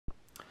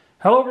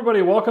Hello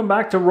everybody, welcome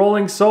back to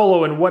Rolling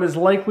Solo and what is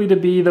likely to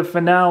be the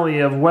finale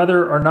of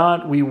whether or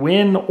not we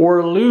win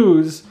or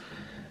lose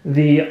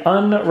the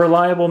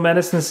Unreliable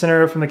Medicine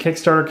scenario from the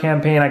Kickstarter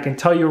campaign. I can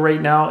tell you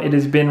right now, it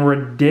has been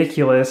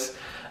ridiculous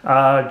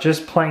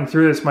just playing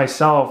through this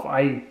myself.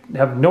 I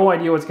have no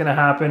idea what's going to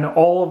happen.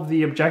 All of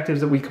the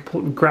objectives that we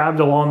grabbed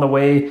along the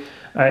way,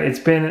 it's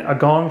been a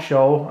gong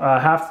show.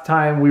 Half the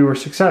time we were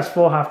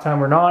successful, half the time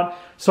we're not.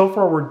 So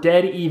far we're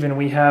dead even.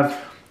 We have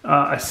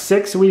a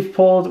 6 we've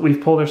pulled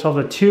ourselves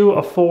a 2,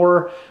 a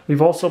 4.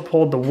 We've also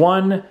pulled the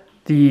 1,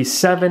 the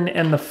 7,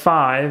 and the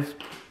 5.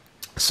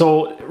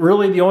 So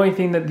really the only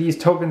thing that these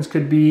tokens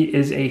could be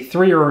is a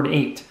 3 or an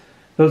 8.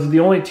 Those are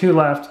the only 2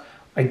 left.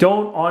 I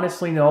don't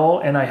honestly know,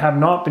 and I have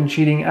not been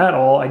cheating at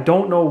all. I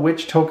don't know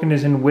which token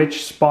is in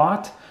which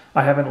spot.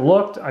 I haven't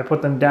looked. I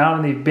put them down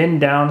and they've been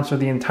down for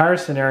the entire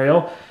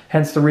scenario.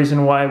 Hence the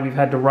reason why we've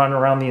had to run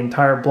around the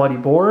entire bloody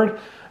board.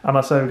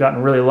 Unless I've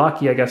gotten really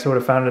lucky, I guess I would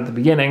have found it at the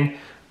beginning.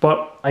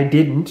 But I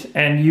didn't,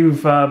 and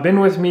you've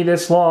been with me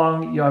this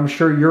long. I'm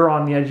sure you're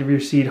on the edge of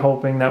your seat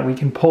hoping that we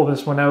can pull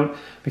this one out,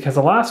 because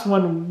the last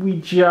one we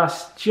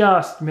just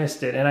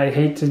missed it, and I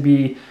hate to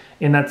be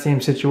in that same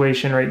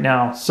situation right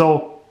now.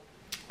 So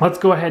let's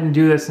go ahead and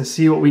do this and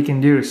see what we can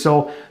do.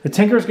 So the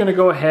Tinker's going to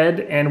go ahead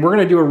and we're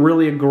going to do a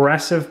really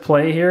aggressive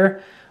play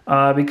here.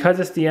 Because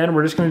it's the end,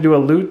 we're just going to do a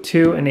loot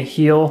 2 and a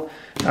heal.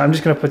 I'm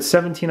just going to put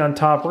 17 on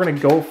top. We're going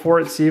to go for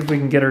it, see if we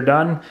can get her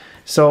done.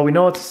 So we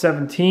know it's a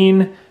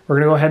 17. We're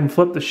going to go ahead and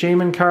flip the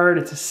Shaman card.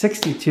 It's a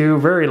 62,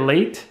 very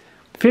late.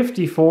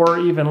 54,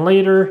 even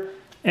later.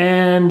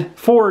 And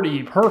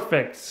 40,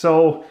 perfect.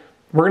 So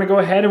we're going to go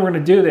ahead and we're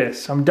going to do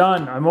this. I'm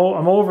done. I'm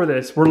over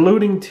this. We're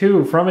looting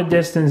 2 from a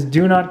distance.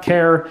 Do not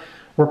care.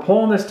 We're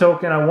pulling this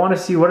token. I want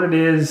to see what it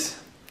is.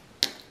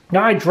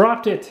 No, I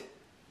dropped it.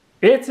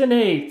 It's an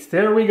 8.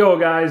 There we go,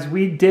 guys.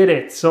 We did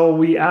it. So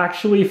we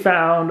actually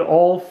found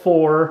all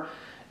 4.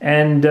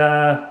 And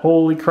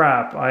holy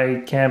crap,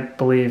 I can't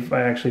believe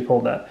I actually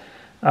pulled that.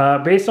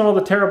 Based on all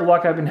the terrible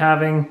luck I've been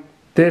having,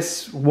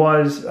 this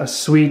was a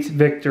sweet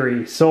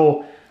victory.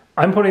 So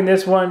I'm putting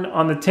this one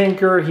on the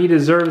Tinker. He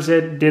deserves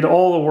it. Did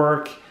all the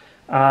work.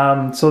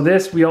 So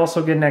this, we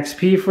also get an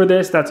XP for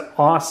this. That's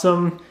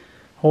awesome.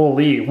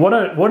 Holy, what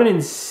an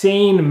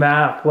insane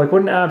map. Like,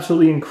 what an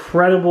absolutely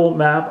incredible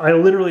map. I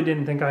literally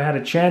didn't think I had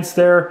a chance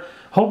there.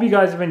 Hope you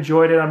guys have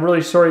enjoyed it. I'm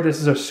really sorry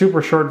this is a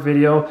super short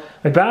video.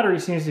 My battery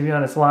seems to be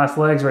on its last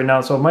legs right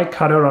now, so it might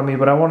cut out on me,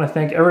 but I want to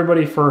thank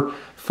everybody for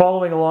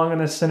following along in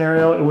this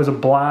scenario. It was a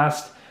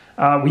blast.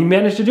 We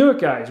managed to do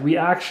it, guys. We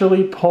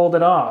actually pulled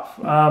it off.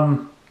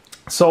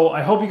 So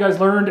I hope you guys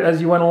learned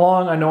as you went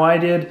along. I know I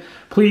did.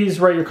 Please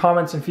write your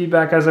comments and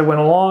feedback as I went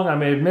along. I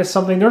may have missed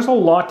something. There's a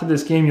lot to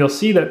this game. You'll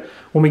see that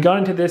when we got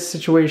into this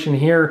situation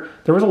here,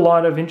 there was a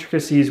lot of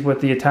intricacies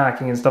with the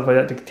attacking and stuff like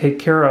that to take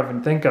care of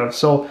and think of.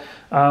 So,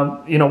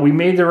 you know, we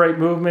made the right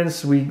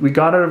movements. We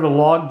got out of a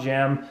log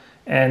jam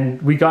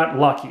and we got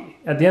lucky.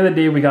 At the end of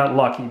the day, we got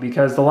lucky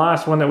because the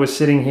last one that was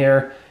sitting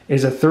here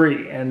is a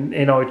 3. And,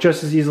 you know, it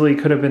just as easily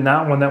could have been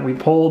that one that we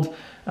pulled.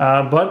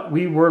 But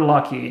we were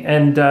lucky,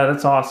 and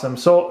that's awesome.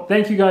 So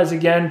thank you guys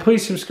again.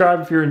 Please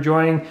subscribe if you're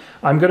enjoying.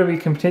 I'm going to be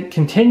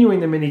continuing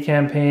the mini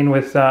campaign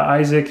with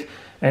Isaac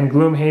and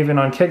Gloomhaven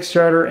on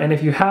Kickstarter. And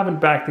if you haven't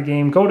backed the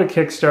game, go to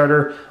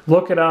Kickstarter,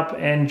 look it up,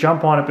 and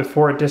jump on it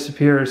before it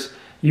disappears.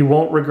 You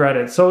won't regret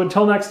it. So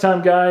until next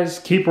time, guys,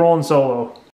 keep rolling solo.